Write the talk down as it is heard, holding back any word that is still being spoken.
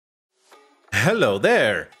Hello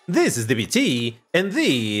there, this is DBT, and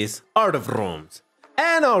these are the Vrooms.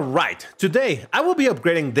 And alright, today I will be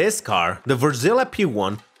upgrading this car, the Fordzilla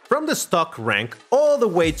P1, from the stock rank all the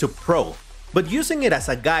way to Pro, but using it as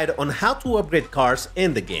a guide on how to upgrade cars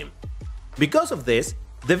in the game. Because of this,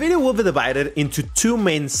 the video will be divided into two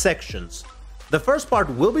main sections. The first part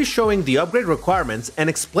will be showing the upgrade requirements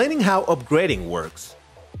and explaining how upgrading works.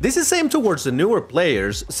 This is aimed towards the newer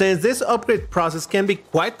players, since this upgrade process can be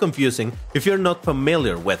quite confusing if you're not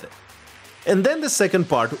familiar with it. And then the second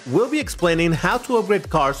part will be explaining how to upgrade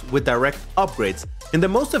cars with direct upgrades in the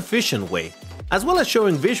most efficient way, as well as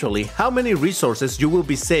showing visually how many resources you will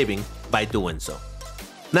be saving by doing so.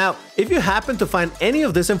 Now, if you happen to find any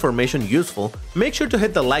of this information useful, make sure to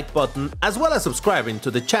hit the like button as well as subscribing to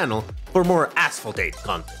the channel for more Asphalt 8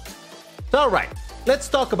 content. So alright, let's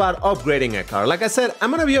talk about upgrading a car. Like I said,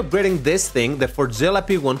 I'm gonna be upgrading this thing, the Fordzilla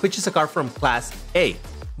P1, which is a car from Class A.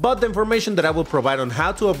 But the information that I will provide on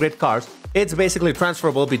how to upgrade cars, it's basically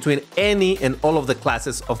transferable between any and all of the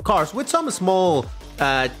classes of cars, with some small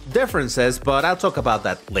differences, but I'll talk about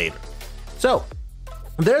that later. So,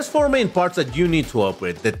 there's four main parts that you need to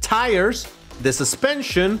upgrade: the tires, the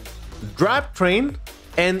suspension, drivetrain,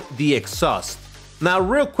 and the exhaust. Now,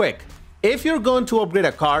 real quick, if you're going to upgrade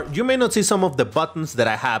a car, you may not see some of the buttons that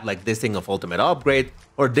I have, like this thing of ultimate upgrade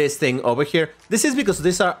or this thing over here. This is because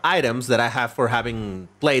these are items that I have for having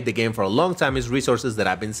played the game for a long time, is resources that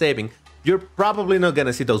I've been saving. You're probably not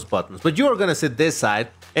gonna see those buttons, but you are gonna see this side,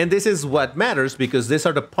 and this is what matters because these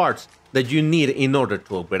are the parts that you need in order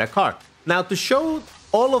to upgrade a car. Now, to show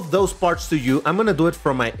all of those parts to you, I'm gonna do it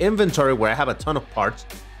from my inventory where I have a ton of parts.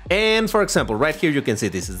 And for example, right here you can see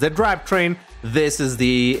this is the drivetrain, this is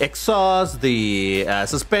the exhaust, the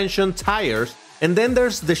suspension, tires, and then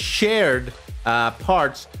there's the shared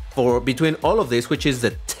parts for between all of this, which is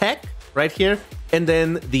the tech right here, and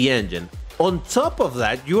then the engine. On top of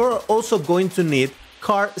that, you are also going to need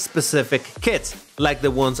car-specific kits, like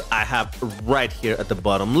the ones I have right here at the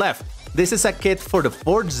bottom left. This is a kit for the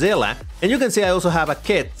Fordzilla, and you can see I also have a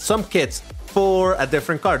kit, some kits for a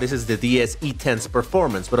different car. This is the DS E10's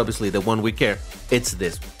Performance, but obviously the one we care, it's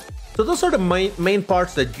this one. So those are the main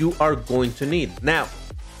parts that you are going to need. Now,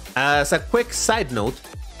 as a quick side note,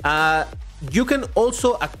 you can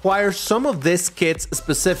also acquire some of these kits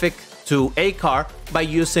specific to a car by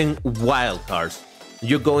using wildcards.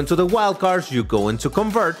 You go into the wildcards, you go into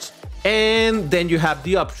converts, and then you have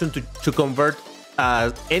the option to convert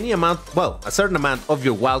any amount, well, a certain amount of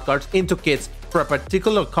your wildcards into kits for a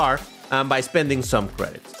particular car by spending some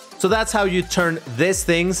credits. So that's how you turn these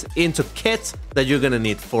things into kits that you're gonna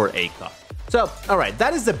need for a car. So, alright,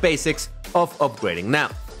 that is the basics of upgrading.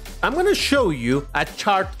 Now, I'm gonna show you a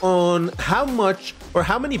chart on how much or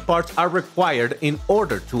how many parts are required in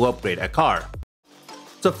order to upgrade a car.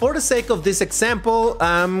 So for the sake of this example,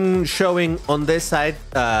 I'm showing on this side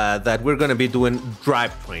that we're gonna be doing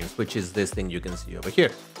drivetrains, which is this thing you can see over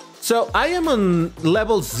here. So I am on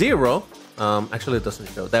level 0. Actually, it doesn't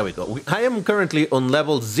show. There we go. I am currently on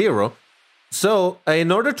level 0. So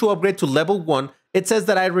in order to upgrade to level 1, it says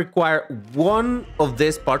that I require one of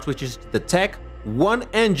these parts, which is the tech, one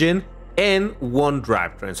engine, and one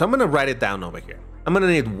drivetrain. So I'm gonna write it down over here. I'm gonna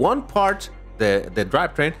need one part, the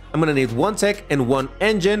drivetrain. I'm gonna need one tech and one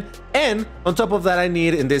engine, and on top of that, I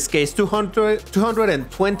need, in this case,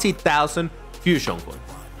 220,000 fusion coins.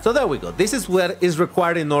 So there we go. This is what is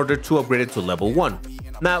required in order to upgrade it to level 1.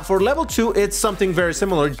 Now, for level 2, it's something very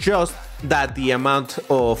similar, just that the amount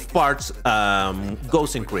of parts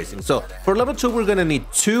goes increasing. So for level 2, we're gonna need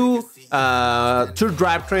two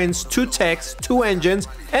drivetrains, 2 techs, 2 engines,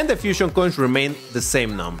 and the fusion coins remain the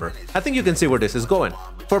same number. I think you can see where this is going.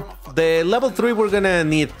 For the level 3, we're gonna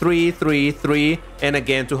need 3, 3, 3, and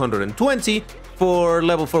again 220. For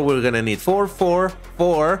level 4, we're gonna need 4, 4,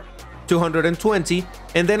 4, 220,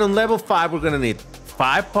 and then on level 5, we're gonna need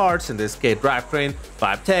 5 parts, in this case drivetrain,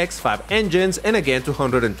 5 techs, 5 engines, and again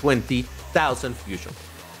 220,000 fusion.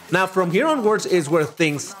 Now from here onwards is where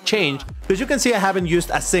things change, because you can see I haven't used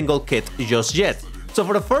a single kit just yet. So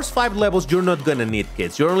for the first 5 levels, you're not gonna need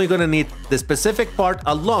kits. You're only gonna need the specific part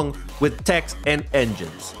along with techs and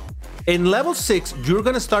engines. In level 6, you're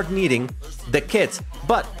gonna start needing the kits,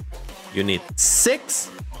 but you need 6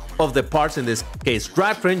 of the parts, in this case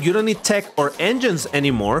drivetrain. You don't need tech or engines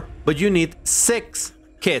anymore, but you need 6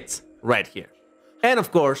 kits right here. And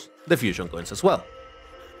of course, the fusion coins as well.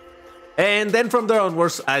 And then from there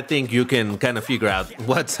onwards, I think you can kind of figure out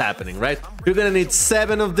what's happening, right? You're gonna need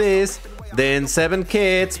 7 of this, then 7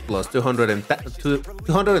 kits, plus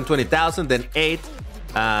 220,000, then 8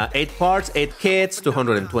 parts, 8 kits,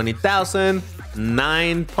 220,000,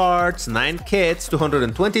 9 parts, 9 kits,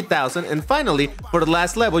 220,000, and finally, for the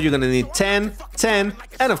last level, you're gonna need 10, 10,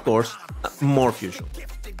 and of course, more fusion.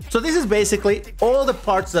 So this is basically all the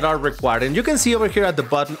parts that are required, and you can see over here at the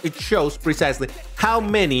bottom, it shows precisely how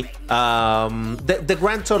many, the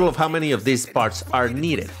grand total of how many of these parts are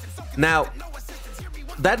needed. Now,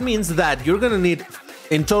 that means that you're gonna need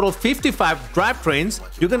in total 55 drivetrains,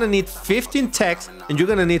 you're gonna need 15 techs, and you're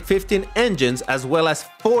gonna need 15 engines, as well as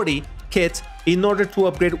 40 kits in order to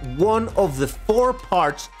upgrade one of the 4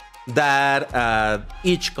 parts that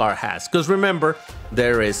each car has. Because remember,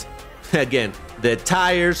 there is, again, the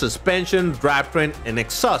tire, suspension, drivetrain, and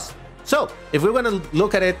exhaust. So if we're gonna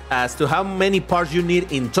look at it as to how many parts you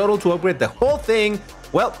need in total to upgrade the whole thing,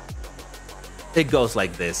 well, it goes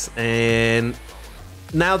like this. And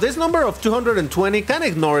now this number of 220, kind of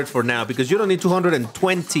ignore it for now, because you don't need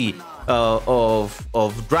 220 of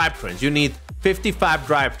drivetrains. You need 55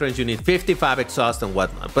 drivetrains, you need 55 exhaust and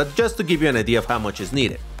whatnot, but just to give you an idea of how much is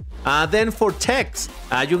needed. Then for techs,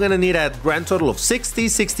 you're gonna need a grand total of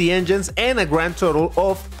 60 engines and a grand total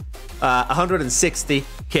of 160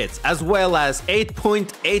 kits, as well as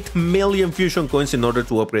 8.8 million fusion coins in order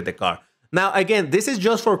to upgrade the car. Now, again, this is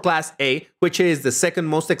just for Class A, which is the second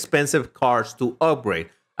most expensive cars to upgrade.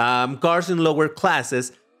 Cars in lower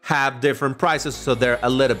classes have different prices, so they're a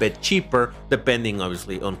little bit cheaper, depending,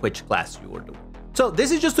 obviously, on which class you are doing. So this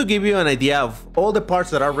is just to give you an idea of all the parts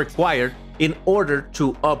that are required in order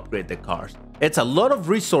to upgrade the cars. It's a lot of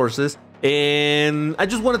resources, and I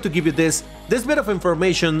just wanted to give you this bit of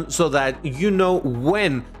information so that you know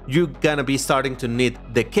when you're gonna be starting to need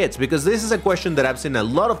the kits, because this is a question that I've seen a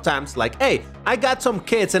lot of times, like, hey, I got some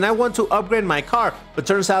kits and I want to upgrade my car, but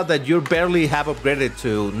turns out that you barely have upgraded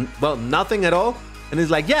to, well, nothing at all. And it's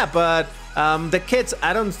like, yeah, but the kits,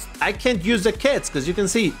 I can't use the kits, because you can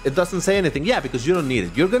see it doesn't say anything. Yeah, because you don't need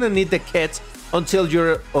it. You're gonna need the kits until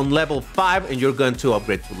you're on level 5 and you're going to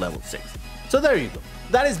upgrade to level 6. So there you go.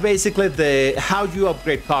 That is basically how you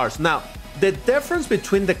upgrade cars. Now, the difference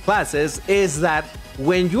between the classes is that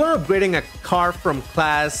when you are upgrading a car from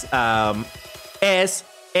class S,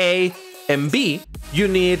 A, and B, you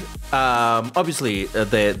need obviously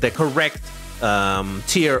the correct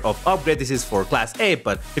tier of upgrade. This is for class A,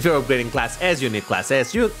 but if you're upgrading class S, you need class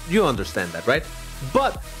S. You understand that, right?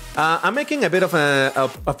 But I'm making a bit of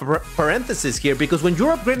a parenthesis here, because when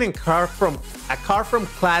you're upgrading a car from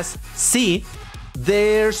class C,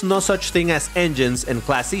 there's no such thing as engines in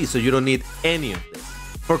class C, so you don't need any of this.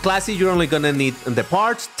 For class C, you're only gonna need the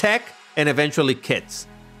parts, tech, and eventually kits,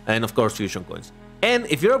 and of course fusion coins. And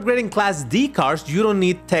if you're upgrading class D cars, you don't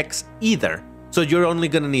need techs either, so you're only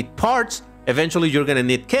gonna need parts, eventually you're gonna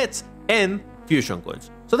need kits and fusion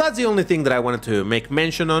coins. So that's the only thing that I wanted to make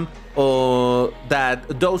mention on,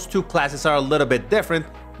 that those two classes are a little bit different,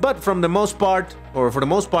 but for the most part,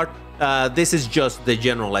 this is just the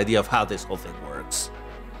general idea of how this whole thing works.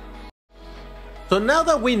 So now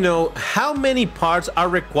that we know how many parts are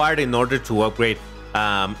required in order to upgrade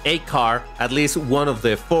a car, at least one of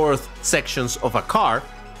the 4 sections of a car,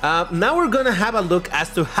 now we're gonna have a look as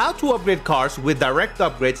to how to upgrade cars with direct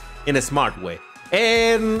upgrades in a smart way.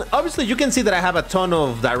 And obviously you can see that I have a ton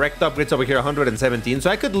of direct upgrades over here, 117, so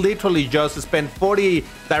I could literally just spend 40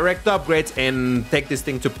 direct upgrades and take this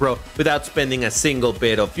thing to pro without spending a single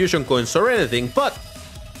bit of fusion coins or anything. But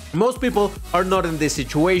most people are not in this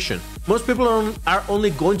situation. Most people are only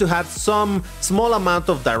going to have some small amount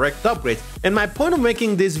of direct upgrades, and my point of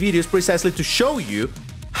making this video is precisely to show you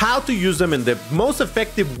how to use them in the most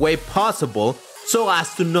effective way possible so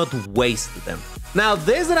as to not waste them. Now,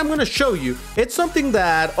 this that I'm going to show you, it's something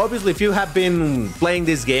that obviously if you have been playing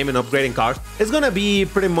this game and upgrading cars, it's going to be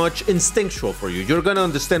pretty much instinctual for you. You're going to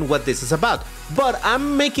understand what this is about. But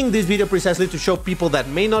I'm making this video precisely to show people that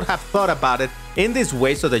may not have thought about it in this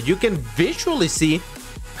way, so that you can visually see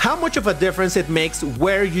how much of a difference it makes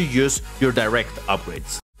where you use your direct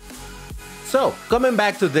upgrades. So, coming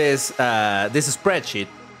back to this spreadsheet,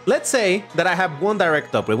 let's say that I have one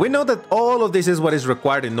direct upgrade. We know that all of this is what is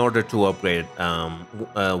required in order to upgrade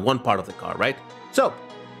one part of the car, right? So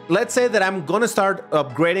let's say that I'm gonna start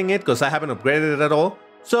upgrading it because I haven't upgraded it at all.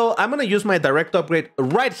 So I'm gonna use my direct upgrade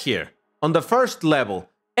right here on the first level,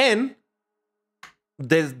 and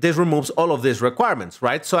this removes all of these requirements,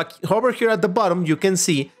 right? So over here at the bottom, you can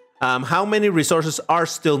see how many resources are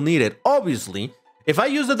still needed. Obviously, if I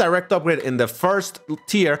use the direct upgrade in the first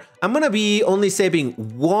tier, I'm gonna be only saving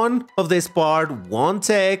one of this part, one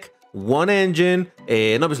tech, one engine,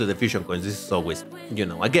 and obviously the fusion coins. This is always, you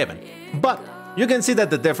know, a given. But you can see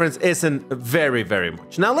that the difference isn't very, very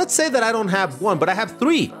much. Now, let's say that I don't have one, but I have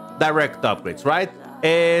 3 direct upgrades, right?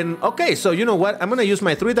 And okay, so you know what? I'm gonna use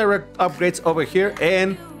my 3 direct upgrades over here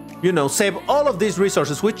and, you know, save all of these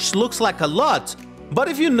resources, which looks like a lot. But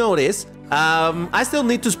if you notice, I still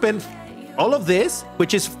need to spend all of this,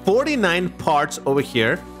 which is 49 parts over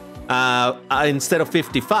here, instead of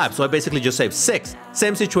 55. So I basically just saved 6.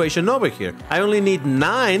 Same situation over here. I only need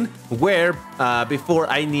 9, where before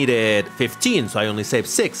I needed 15. So I only saved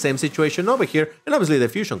 6. Same situation over here. And obviously the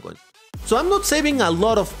fusion coins. So I'm not saving a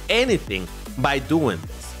lot of anything by doing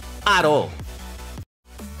this at all.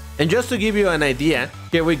 And just to give you an idea,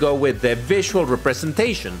 here we go with the visual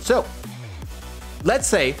representation. So let's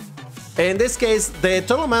say, in this case, the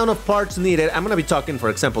total amount of parts needed, I'm going to be talking, for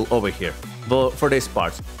example, over here, but for these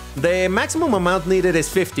parts. The maximum amount needed is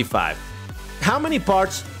 55. How many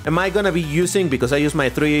parts am I going to be using? Because I use my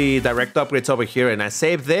 3 direct upgrades over here and I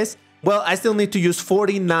save this. Well, I still need to use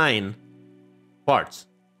 49 parts.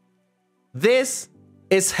 This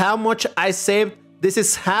is how much I saved. This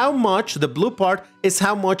is how much, the blue part is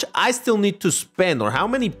how much I still need to spend, or how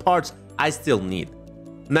many parts I still need.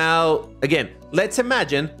 Now, again, let's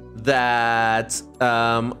imagine that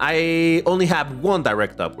I only have 1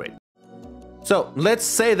 direct upgrade. So let's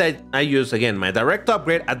say that I use, again, my direct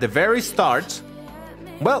upgrade at the very start.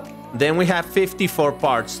 Well, then we have 54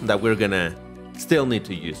 parts that we're gonna still need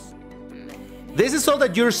to use. This is all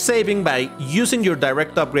that you're saving by using your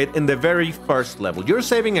direct upgrade in the very first level. You're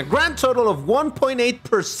saving a grand total of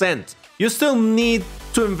 1.8%. You still need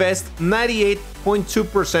to invest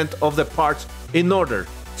 98.2% of the parts in order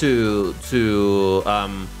to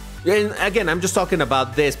and again, I'm just talking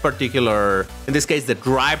about this particular, in this case, the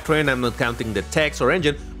drivetrain. I'm not counting the text or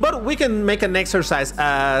engine, but we can make an exercise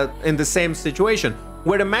in the same situation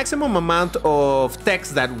where the maximum amount of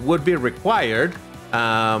text that would be required,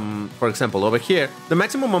 for example, over here, the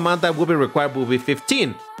maximum amount that will be required will be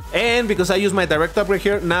 15. And because I use my direct upgrade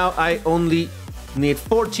here, now I only need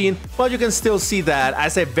 14, but you can still see that I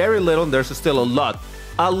say very little and there's still a lot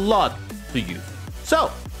to use.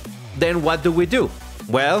 So then what do?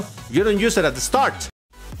 Well, you don't use it at the start.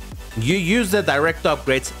 You use the direct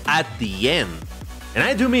upgrades at the end. And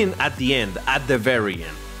I do mean at the end, at the very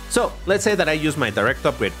end. So let's say that I use my direct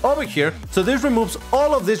upgrade over here. So this removes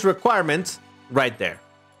all of these requirements right there.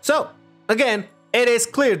 So again, it is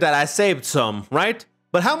clear that I saved some, right?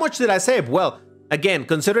 But how much did I save? Well, again,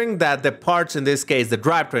 considering that the parts, in this case, the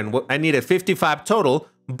drivetrain, I needed 55 total,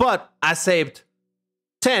 but I saved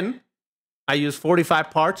 10. I used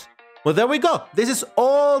 45 parts. Well, there we go. This is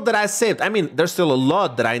all that I saved. I mean, there's still a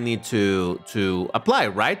lot that I need to apply,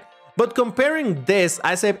 right? But comparing this,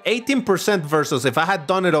 I saved 18% versus if I had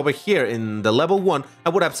done it over here in the level 1, I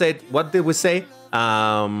would have said, what did we say?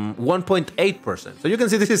 1.8%. So you can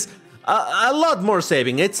see this is a lot more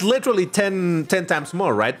saving. It's literally 10 times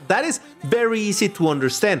more, right? That is very easy to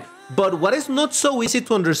understand. But what is not so easy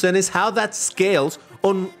to understand is how that scales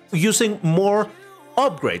on using more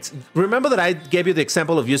upgrades. Remember that I gave you the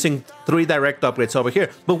example of using 3 direct upgrades over here.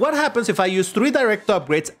 But what happens if I use 3 direct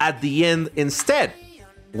upgrades at the end instead?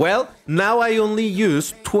 Well, now I only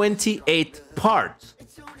use 28 parts.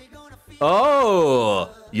 Oh,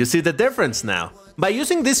 you see the difference now. By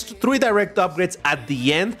using these 3 direct upgrades at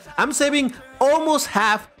the end, I'm saving almost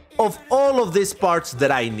half of all of these parts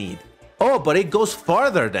that I need. Oh, but it goes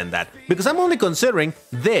farther than that, because I'm only considering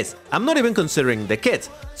this. I'm not even considering the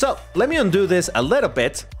kits. So let me undo this a little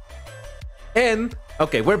bit. And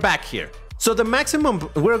okay, we're back here. So the maximum,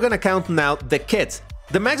 we're gonna count now the kits.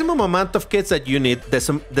 The maximum amount of kits that you need,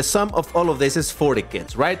 the sum of all of this is 40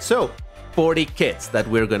 kits, right? So 40 kits that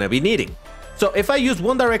we're gonna be needing. So if I use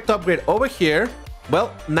 1 direct upgrade over here,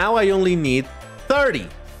 well, now I only need 30.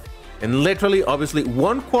 And literally, obviously,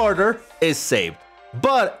 1/4 is saved.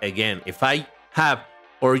 But again, if I have,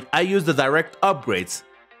 or I use the direct upgrades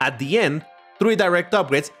at the end, 3 direct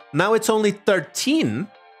upgrades, now it's only 13.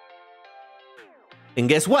 And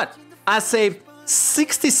guess what? I saved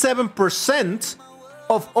 67%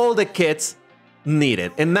 of all the kits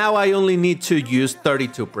needed. And now I only need to use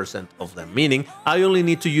 32% of them, meaning I only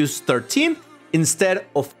need to use 13 instead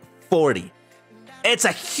of 40. It's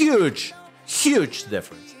a huge, huge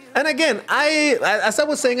difference. And again, as I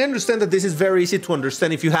was saying, I understand that this is very easy to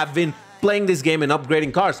understand if you have been playing this game and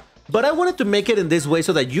upgrading cars. But I wanted to make it in this way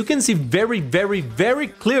so that you can see very, very, very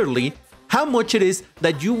clearly how much it is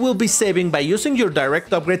that you will be saving by using your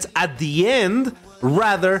direct upgrades at the end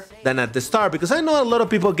rather than at the start. Because I know a lot of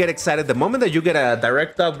people get excited the moment that you get a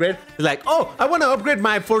direct upgrade. It's like, oh, I want to upgrade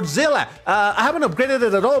my Fordzilla. I haven't upgraded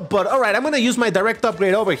it at all, but all right, I'm going to use my direct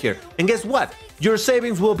upgrade over here. And guess what? Your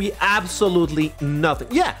savings will be absolutely nothing.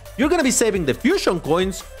 Yeah, you're going to be saving the fusion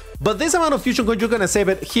coins, But this amount of fusion coins, you're gonna save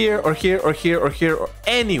it here or here or here or here or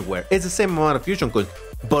anywhere. It's the same amount of fusion coins.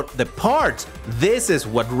 But the parts, this is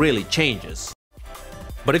what really changes.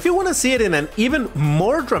 But if you want to see it in an even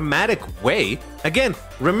more dramatic way, again,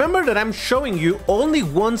 remember that I'm showing you only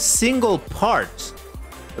one single part.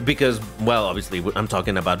 Because, well, obviously I'm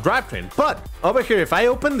talking about drivetrain. But over here, if I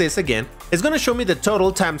open this again, it's going to show me the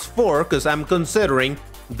total times 4, because I'm considering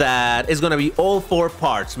that it's going to be all 4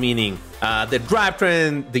 parts, meaning the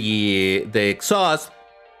drivetrain, the exhaust,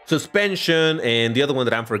 suspension, and the other one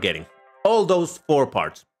that I'm forgetting. All those 4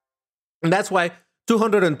 parts. And that's why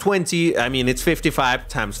 220, I mean, it's 55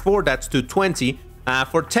 times 4, that's 220.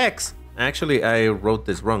 For techs, actually, I wrote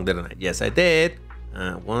this wrong, didn't I? Yes, I did.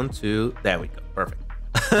 1, 2, there we go, perfect.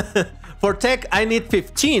 For tech, I need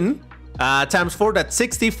 15 times 4, that's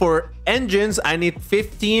 60. For engines, I need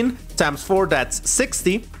 15 times 4, that's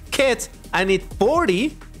 60. Kits, I need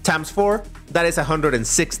 40 times 4, that is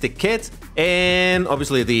 160 kits. And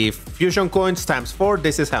obviously the fusion coins times 4,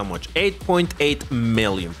 this is how much? 8.8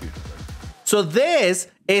 million fusion coins. So this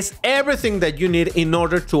is everything that you need in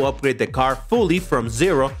order to upgrade the car fully from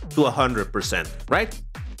 0 to 100%, right?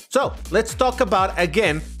 So let's talk about,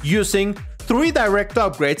 again, using 3 direct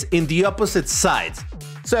upgrades in the opposite sides.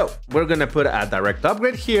 So we're gonna put a direct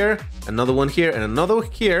upgrade here, another one here, and another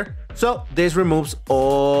here. So this removes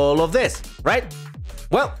all of this, right?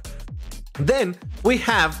 Well, then we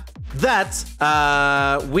have that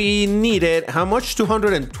we needed how much?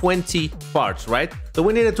 220 parts, right? So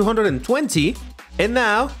we needed 220, and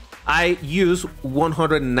now I use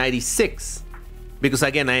 196 because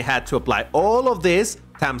again I had to apply all of this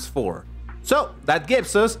times 4. So that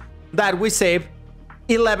gives us that we save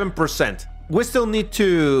 11%. We still need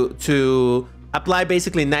to apply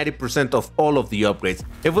basically 90% of all of the upgrades.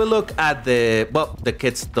 If we look at the, well, the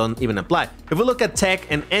kits don't even apply. If we look at tech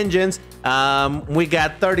and engines, we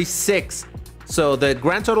got 36. So the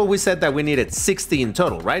grand total, we said that we needed 60 in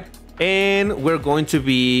total, right? And we're going to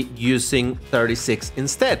be using 36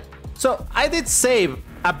 instead. So I did save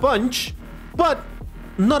a bunch, but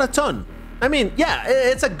not a ton. I mean, yeah,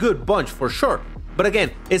 it's a good bunch for sure. But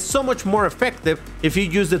again, it's so much more effective if you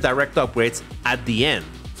use the direct upgrades at the end.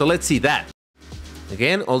 So let's see that.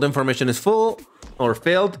 Again, all the information is full or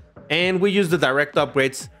filled, and we use the direct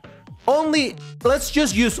upgrades. Only, let's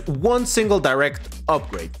just use one single direct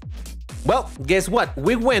upgrade. Well, guess what?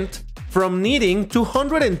 We went from needing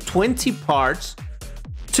 220 parts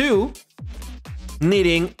to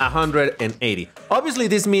needing 180. Obviously,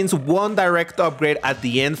 this means one direct upgrade at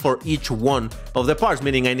the end for each one of the parts,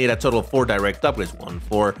 meaning I need a total of 4 direct upgrades. One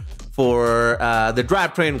for the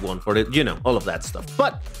drivetrain, one for the, you know, all of that stuff.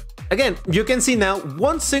 But again, you can see now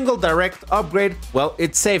one single direct upgrade, well,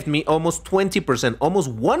 it saved me almost 20%, almost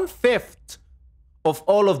 1/5 of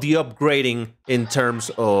all of the upgrading in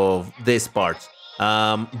terms of this part.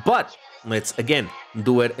 But let's again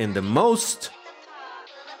do it in the most,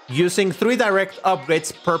 using 3 direct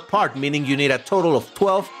upgrades per part, meaning you need a total of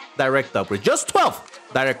 12 direct upgrades. Just 12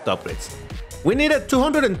 direct upgrades. We needed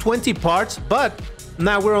 220 parts, but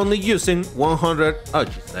now we're only using 100. Oh,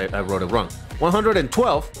 geez, I wrote it wrong.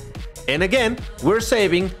 112. And again, we're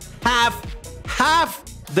saving half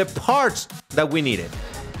the parts that we needed.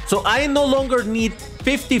 So I no longer need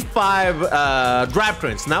 55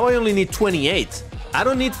 drivetrains. Now I only need 28. I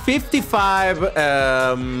don't need 55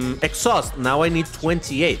 exhaust. Now I need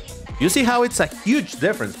 28. You see how it's a huge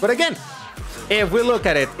difference. But again, if we look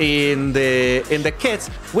at it in the kits,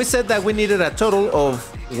 we said that we needed a total of,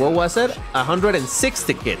 what was it?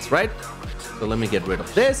 160 kits, right? So let me get rid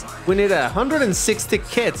of this. We needed 160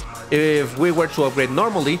 kits if we were to upgrade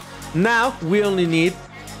normally. Now we only need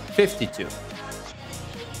 52.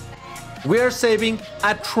 We are saving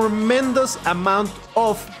a tremendous amount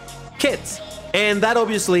of kits. And that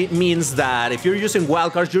obviously means that if you're using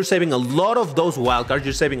wildcards, you're saving a lot of those wildcards,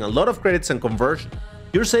 you're saving a lot of credits and conversion.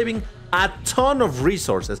 You're saving a ton of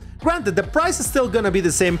resources. Granted, the price is still gonna be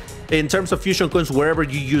the same in terms of fusion coins wherever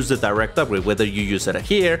you use the direct upgrade, whether you use it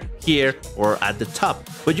here, or at the top.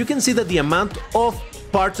 But you can see that the amount of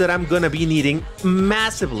parts that I'm gonna be needing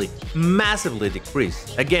massively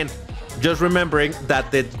decreased. Again, just remembering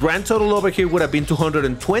that the grand total over here would have been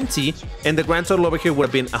 220 and the grand total over here would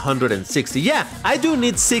have been 160. Yeah, I do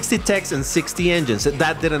need 60 techs and 60 engines.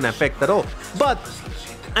 That didn't affect at all. But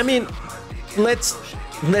I mean, let's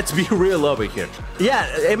be real over here. Yeah,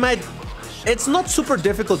 it's not super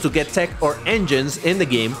difficult to get tech or engines in the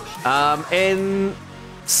game. And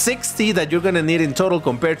 60 that you're gonna need in total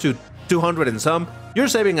compared to 200 and some, you're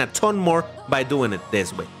saving a ton more by doing it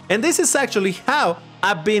this way. And this is actually how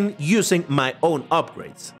I've been using my own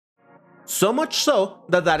upgrades. So much so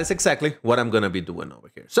that that is exactly what I'm gonna be doing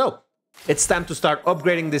over here. So it's time to start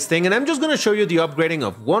upgrading this thing, and I'm just gonna show you the upgrading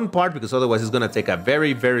of one part because otherwise it's gonna take a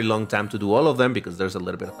very, very long time to do all of them because there's a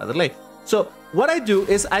little bit of a delay. So what I do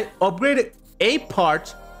is I upgrade a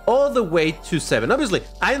part all the way to 7. Obviously,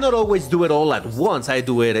 I not always do it all at once. I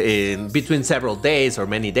do it in between several days or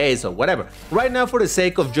many days or whatever. Right now, for the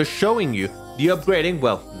sake of just showing you the upgrading,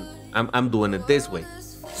 well, I'm doing it this way.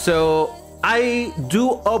 So I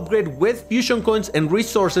do upgrade with fusion coins and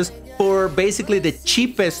resources for basically the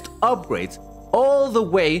cheapest upgrades all the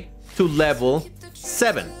way to level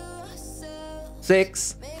 7,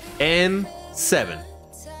 6, and 7.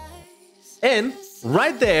 And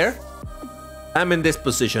right there, I'm in this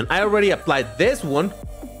position. I already applied this one.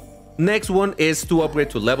 Next one is to upgrade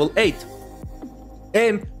to level 8.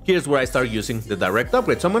 And here's where I start using the direct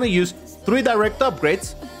upgrade. So I'm going to use 3 direct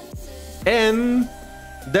upgrades. And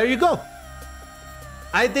there you go.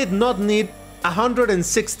 I did not need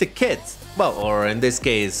 160 kits. Well, or in this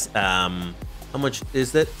case, how much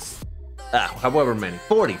is that? However many,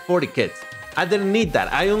 40 kits. I didn't need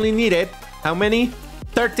that. I only needed, how many?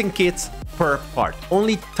 13 kits per part.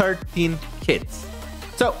 Only 13 kits.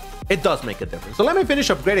 So it does make a difference. So let me finish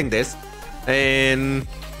upgrading this. And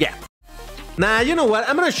yeah. Now, you know what?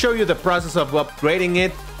 I'm going to show you the process of upgrading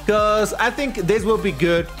it, because I think this will be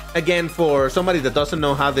good, again, for somebody that doesn't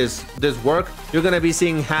know how this works. You're going to be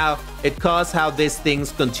seeing how it costs, how these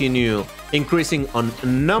things continue increasing on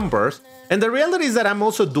numbers. And the reality is that I'm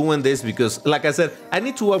also doing this because, like I said, I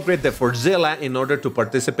need to upgrade the Fordzilla in order to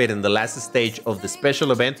participate in the last stage of the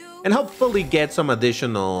special event and hopefully get some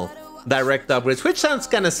additional direct upgrades, which sounds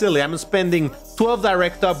kind of silly. I'm spending 12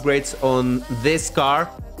 direct upgrades on this car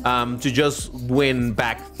to just win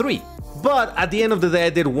back 3. But at the end of the day, I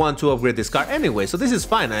did want to upgrade this car anyway, so this is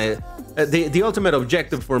fine. The ultimate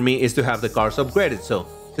objective for me is to have the cars upgraded, so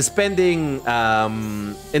spending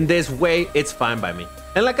in this way, it's fine by me.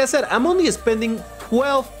 And like I said, I'm only spending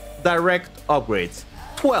 12 direct upgrades,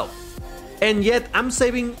 12, and yet I'm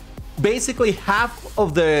saving basically half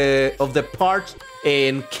of the parts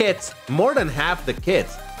and kits, more than half the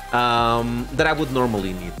kits that I would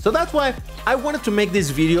normally need. So that's why I wanted to make this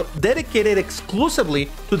video dedicated exclusively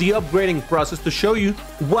to the upgrading process to show you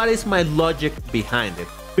what is my logic behind it.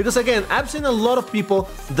 Because again, I've seen a lot of people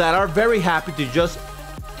that are very happy to just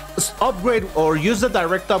upgrade or use the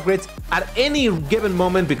direct upgrades at any given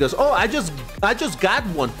moment because, oh, I just got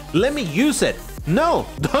one, let me use it. No,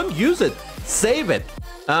 don't use it, save it.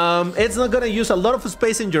 It's not gonna use a lot of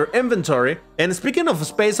space in your inventory. And speaking of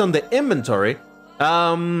space on the inventory,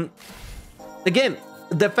 again,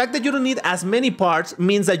 the fact that you don't need as many parts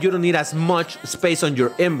means that you don't need as much space on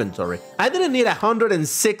your inventory. I didn't need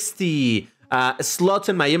 160 slots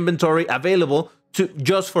in my inventory available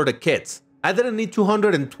just for the kits. I didn't need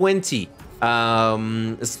 220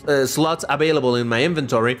 slots available in my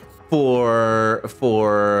inventory for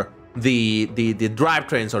the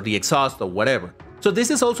drivetrains or the exhaust or whatever. So this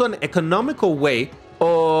is also an economical way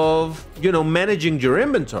of, you know, managing your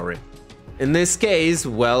inventory. In this case,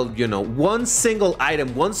 well, you know, one single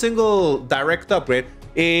item, one single direct upgrade,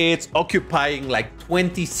 it's occupying like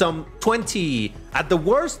 20 at the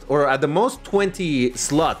worst or at the most 20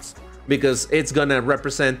 slots, because it's gonna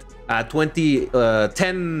represent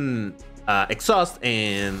 10 exhaust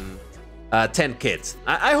and 10 kits.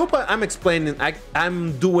 I hope I'm explaining,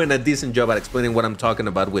 I'm doing a decent job at explaining what I'm talking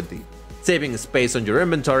about with the saving space on your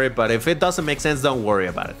inventory, but if it doesn't make sense, don't worry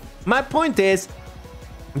about it. My point is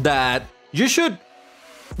that you should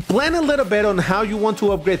plan a little bit on how you want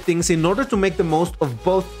to upgrade things in order to make the most of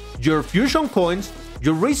both your fusion coins,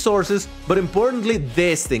 your resources, but importantly,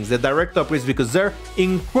 these things, the direct upgrades, because they're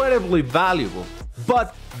incredibly valuable,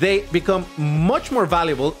 but they become much more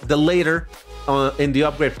valuable the later in the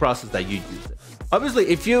upgrade process that you use it. Obviously,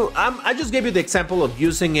 if you, I just gave you the example of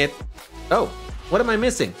using it. Oh, what am I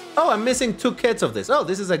missing? Oh, I'm missing 2 kits of this. Oh,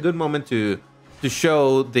 this is a good moment to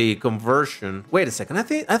show the conversion. Wait a second,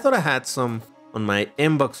 I thought I had some on my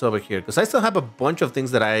inbox over here, because I still have a bunch of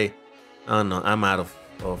things that oh no, I'm out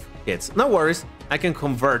of kits. No worries, I can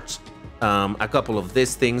convert a couple of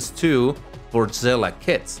these things to Fordzilla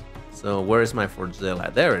kits. So where is my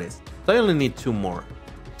Fordzilla? There it is. So I only need 2 more.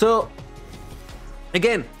 So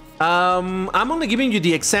again, I'm only giving you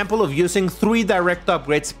the example of using 3 direct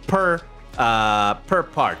upgrades per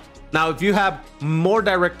part. Now, if you have more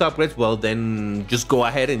direct upgrades, well, then just go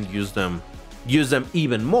ahead and use them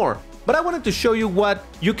even more. But I wanted to show you what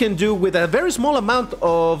you can do with a very small amount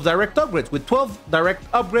of direct upgrades. With 12 direct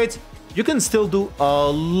upgrades, you can still do a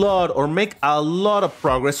lot or make a lot of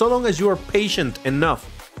progress, so long as you are patient enough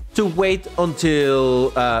to wait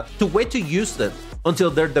until to use them until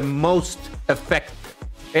they're the most effective.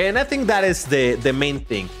 And I think that is the main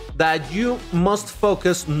thing, that you must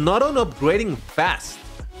focus not on upgrading fast.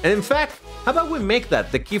 And in fact, how about we make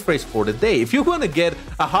that the key phrase for the day? If you want to get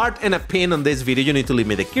a heart and a pin on this video, you need to leave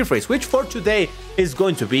me the key phrase, which for today is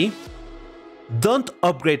going to be, don't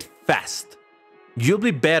upgrade fast. You'll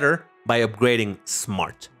be better by upgrading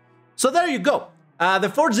smart. So there you go.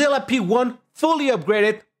 The Fordzilla P1 fully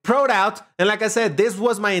upgraded, pro'd out. And like I said, this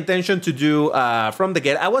was my intention to do from the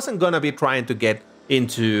get. I wasn't going to be trying to get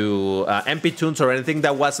into MP tunes or anything.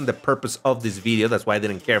 That wasn't the purpose of this video. That's why I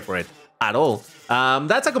didn't care for it at all.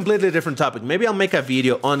 That's a completely different topic. Maybe I'll make a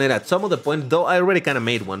video on it at some other point, though I already kind of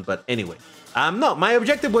made one, but anyway. No, my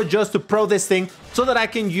objective was just to pro this thing so that I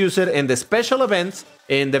can use it in the special events,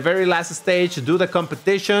 in the very last stage, do the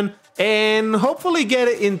competition, and hopefully get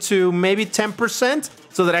it into maybe 10%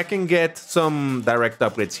 so that I can get some direct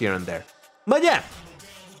upgrades here and there. But yeah,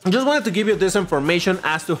 I just wanted to give you this information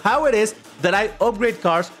as to how it is that I upgrade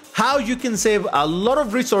cars, how you can save a lot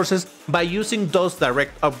of resources by using those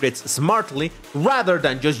direct upgrades smartly rather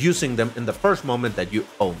than just using them in the first moment that you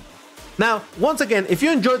own. Now, once again, if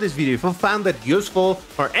you enjoyed this video, if you found it useful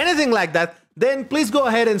or anything like that, then please go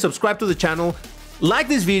ahead and subscribe to the channel, like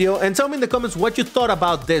this video, and tell me in the comments what you thought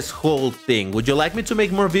about this whole thing. Would you like me to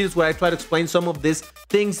make more videos where I try to explain some of these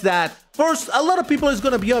things that, first, a lot of people is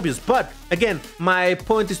going to be obvious, but again, my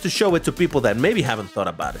point is to show it to people that maybe haven't thought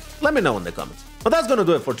about it. Let me know in the comments. But that's going to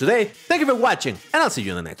do it for today. Thank you for watching, and I'll see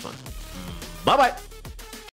you in the next one. Bye-bye.